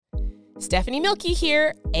Stephanie Milky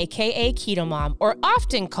here, aka Keto Mom, or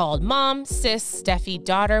often called mom, sis, Steffi,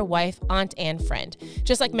 daughter, wife, aunt, and friend.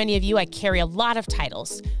 Just like many of you, I carry a lot of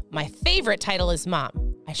titles. My favorite title is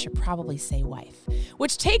mom. I should probably say wife,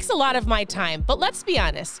 which takes a lot of my time. But let's be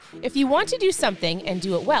honest, if you want to do something and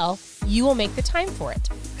do it well, you will make the time for it.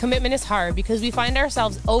 Commitment is hard because we find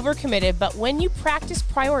ourselves overcommitted, but when you practice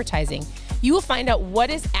prioritizing, you will find out what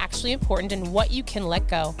is actually important and what you can let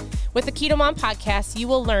go. With the Keto Mom podcast, you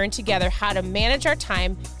will learn together how to manage our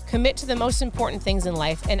time, commit to the most important things in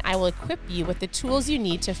life, and I will equip you with the tools you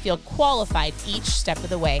need to feel qualified each step of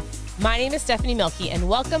the way. My name is Stephanie Milky, and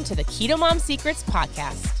welcome to the Keto Mom Secrets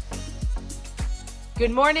podcast.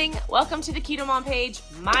 Good morning. Welcome to the Keto Mom page.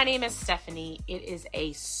 My name is Stephanie. It is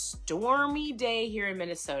a stormy day here in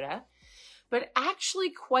Minnesota, but actually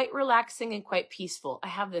quite relaxing and quite peaceful. I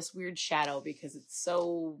have this weird shadow because it's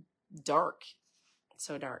so dark. It's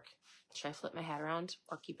so dark. Should I flip my hat around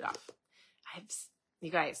or keep it off?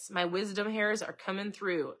 You guys, my wisdom hairs are coming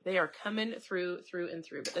through. They are coming through and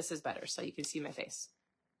through, but this is better so you can see my face.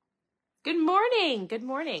 Good morning. Good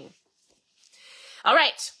morning. All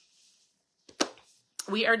right.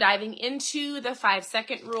 We are diving into the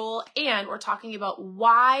 5-second rule, and we're talking about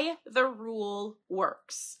why the rule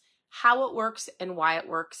works, how it works, and why it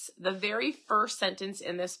works. The very first sentence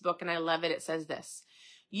in this book, and I love it, it says this: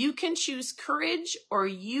 you can choose courage or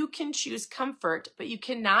you can choose comfort, but you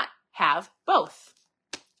cannot have both.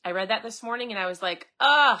 I read that this morning and I was like,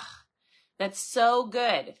 ugh, that's so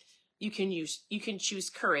good. You can choose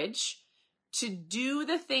courage to do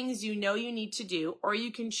the things you know you need to do, or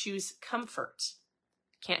you can choose comfort.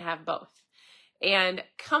 Can't have both. And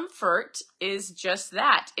comfort is just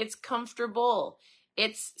that. It's comfortable.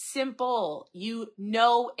 It's simple. You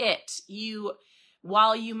know it.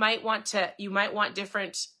 While you might want a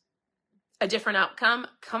different outcome,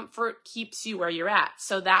 comfort keeps you where you're at.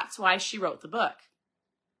 So that's why she wrote the book.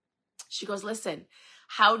 She goes, listen,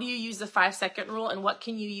 how do you use the 5-second rule and what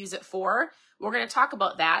can you use it for? We're going to talk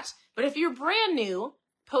about that. But if you're brand new,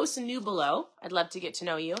 post new below. I'd love to get to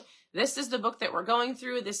know you. This is the book that we're going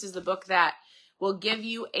through. This is the book that will give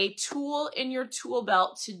you a tool in your tool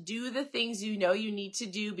belt to do the things you know you need to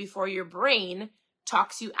do before your brain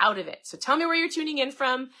talks you out of it. So tell me where you're tuning in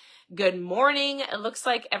from. Good morning. It looks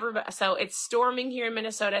like everybody, so it's storming here in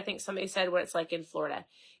Minnesota. I think somebody said what it's like in Florida.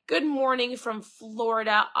 Good morning from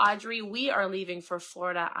Florida, Audrey. We are leaving for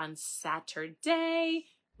Florida on Saturday.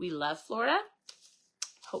 We love Florida.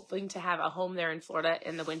 Hoping to have a home there in Florida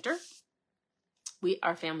in the winter.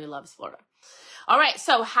 Our family loves Florida. All right.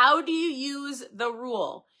 So how do you use the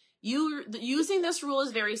rule? Using this rule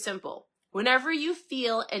is very simple. Whenever you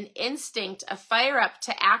feel an instinct, a fire up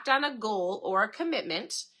to act on a goal or a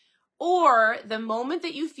commitment, or the moment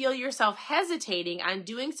that you feel yourself hesitating on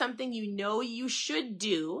doing something you know you should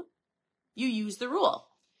do, you use the rule.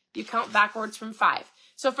 You count backwards from 5.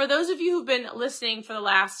 So for those of you who've been listening for the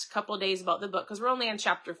last couple of days about the book, because we're only on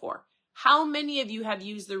chapter 4, how many of you have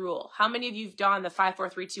used the rule? How many of you have done the 5, 4,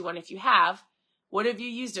 3, 2, 1? If you have, what have you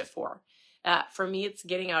used it for? For me, it's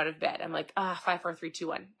getting out of bed. I'm like, 5, 4, 3, 2,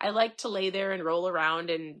 1. I like to lay there and roll around,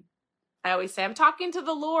 and I always say, I'm talking to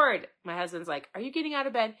the Lord. My husband's like, are you getting out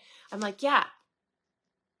of bed? I'm like, yeah,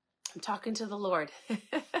 I'm talking to the Lord.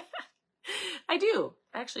 I do.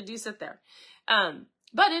 I actually do sit there.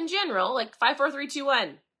 But in general, like 5, 4, 3, 2,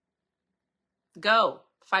 1, go.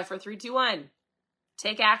 5, 4, 3, 2, 1,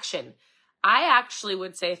 take action. I actually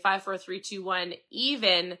would say 5, 4, 3, 2, 1,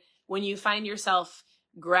 even when you find yourself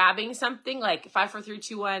grabbing something like 5, 4, 3,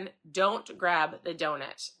 2, 1, don't grab the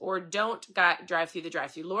donut or don't drive through the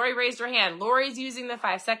drive-through. Lori raised her hand. Lori's using the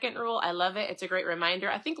 5-second rule. I love it. It's a great reminder.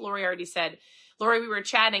 I think Lori already said, Lori, we were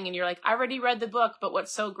chatting and you're like, I already read the book, but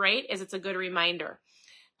what's so great is it's a good reminder.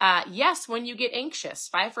 Yes, when you get anxious,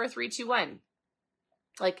 5, 4, 3, 2, 1,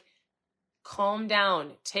 like calm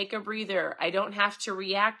down, take a breather. I don't have to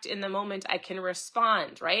react in the moment. I can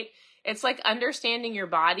respond, right? It's like understanding your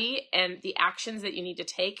body and the actions that you need to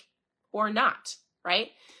take or not, right?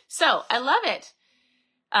 So I love it.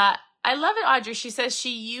 Audrey. She says she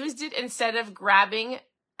used it instead of grabbing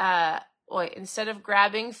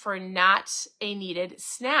for not a needed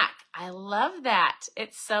snack. I love that.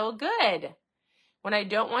 It's so good. When I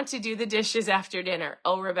don't want to do the dishes after dinner.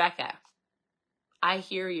 Oh, Rebecca, I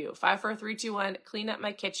hear you. 5, 4, 3, 2, 1, clean up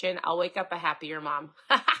my kitchen. I'll wake up a happier mom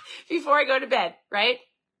before I go to bed, right?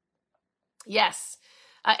 Yes.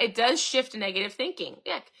 It does shift negative thinking.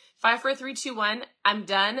 Yeah. 5, 4, 3, 2, 1. I'm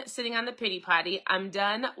done sitting on the pity potty. I'm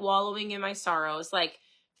done wallowing in my sorrows. Like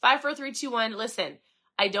 5, 4, 3, 2, 1. Listen,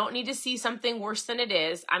 I don't need to see something worse than it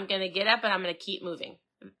is. I'm going to get up and I'm going to keep moving.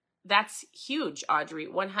 That's huge, Audrey.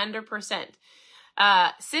 100%.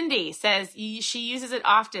 Cindy says she uses it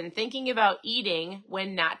often, thinking about eating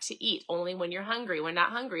when not to eat, only when you're hungry, when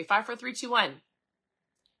not hungry. 5, 4, 3, 2, 1.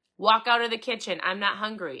 Walk out of the kitchen. I'm not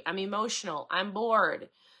hungry. I'm emotional. I'm bored.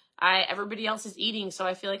 Everybody else is eating, so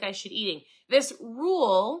I feel like I should eating. This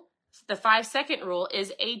rule, the 5-second rule,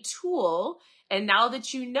 is a tool. And now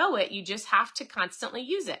that you know it, you just have to constantly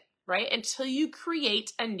use it, right? Until you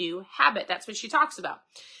create a new habit. That's what she talks about.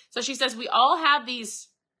 So she says we all have these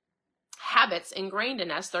habits ingrained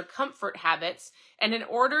in us. They're comfort habits. And in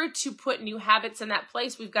order to put new habits in that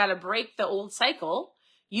place, we've got to break the old cycle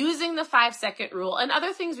using the 5-second rule and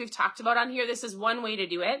other things we've talked about on here. This is one way to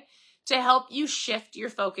do it, to help you shift your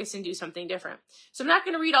focus and do something different. So I'm not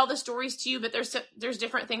going to read all the stories to you, but there's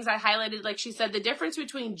different things I highlighted. Like she said, the difference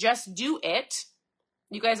between just do it.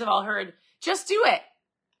 You guys have all heard, just do it,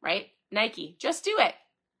 right? Nike, just do it.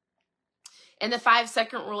 And the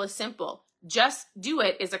 5-second rule is simple. Just do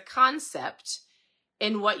it is a concept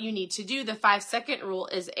in what you need to do. The 5-second rule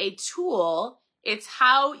is a tool. It's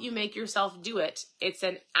how you make yourself do it. It's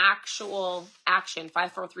an actual action.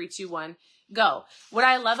 5, 4, 3, 2, 1, go. What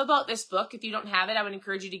I love about this book, if you don't have it, I would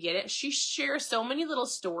encourage you to get it. She shares so many little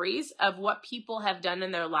stories of what people have done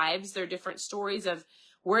in their lives, their different stories of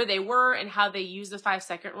where they were and how they use the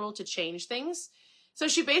 5-second rule to change things. So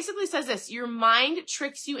she basically says this: your mind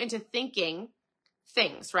tricks you into thinking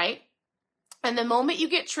things, right? And the moment you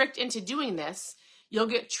get tricked into doing this, you'll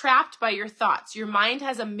get trapped by your thoughts. Your mind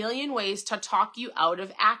has a million ways to talk you out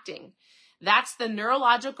of acting. That's the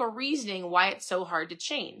neurological reasoning why it's so hard to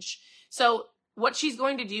change. So what she's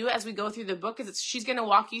going to do as we go through the book is she's going to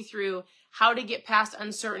walk you through how to get past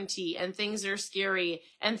uncertainty and things that are scary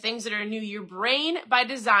and things that are new. Your brain by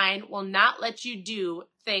design will not let you do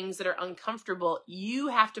things that are uncomfortable. You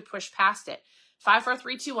have to push past it. 5, 4,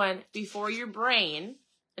 3, 2, 1, before your brain,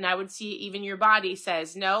 and I would see even your body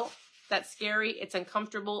says, no, that's scary, it's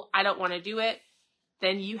uncomfortable, I don't want to do it,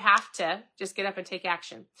 then you have to just get up and take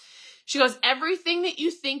action. She goes, everything that you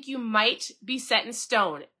think you might be set in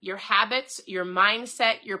stone, your habits, your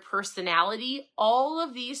mindset, your personality, all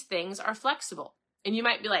of these things are flexible. And you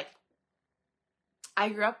might be like, I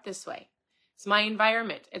grew up this way. It's my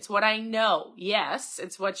environment. It's what I know. Yes,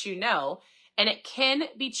 it's what you know. And it can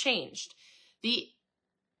be changed. The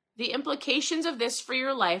implications of this for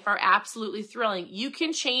your life are absolutely thrilling. You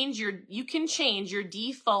can change your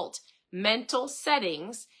default mental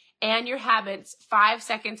settings and your habits 5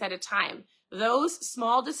 seconds at a time. Those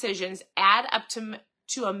small decisions add up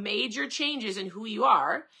to a major changes in who you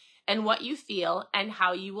are and what you feel and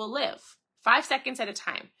how you will live. 5 seconds at a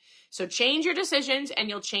time. So change your decisions and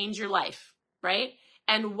you'll change your life, right?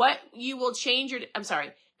 And what will change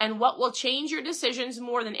your decisions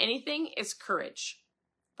more than anything is courage.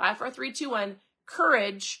 5, 4, 3, 2, 1.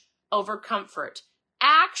 Courage over comfort.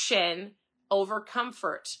 Action over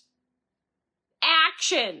comfort.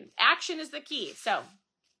 Action. Action is the key. So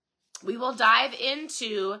we will dive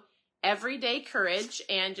into everyday courage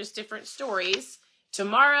and just different stories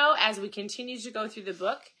tomorrow as we continue to go through the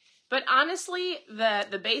book. But honestly,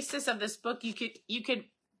 the basis of this book, you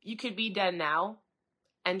could be done now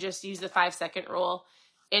and just use the 5-second rule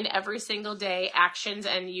in every single day actions,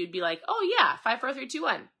 and you'd be like, oh yeah, 5, 4, 3, 2,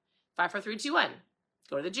 1. 5, 4, 3, 2, 1.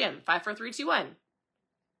 Go to the gym. 5, 4, 3, 2, 1.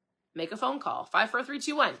 Make a phone call. 5, 4, 3,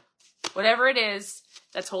 2, 1. Whatever it is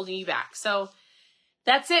that's holding you back. So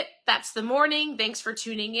that's it. That's the morning. Thanks for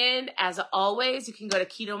tuning in. As always, you can go to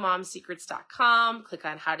ketomomsecrets.com, click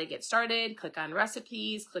on how to get started, click on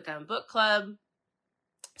recipes, click on book club,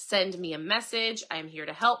 send me a message. I'm here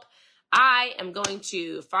to help. I am going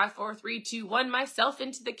to 5, 4, 3, 2, 1 myself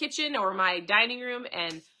into the kitchen or my dining room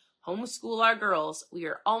and homeschool our girls. We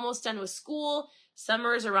are almost done with school.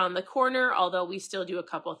 Summer is around the corner, although we still do a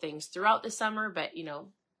couple things throughout the summer, but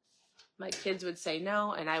my kids would say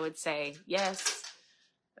no, and I would say yes.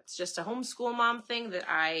 It's just a homeschool mom thing that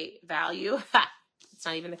I value. It's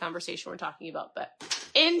not even the conversation we're talking about, but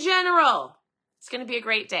in general, it's going to be a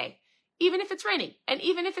great day. Even if it's raining and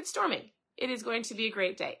even if it's storming, it is going to be a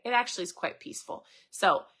great day. It actually is quite peaceful.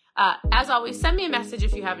 So, as always, send me a message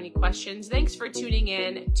if you have any questions. Thanks for tuning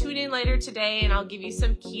in. Tune in later today and I'll give you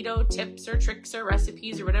some keto tips or tricks or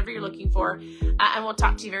recipes or whatever you're looking for. And we'll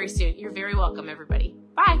talk to you very soon. You're very welcome, everybody.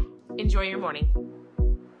 Bye. Enjoy your morning.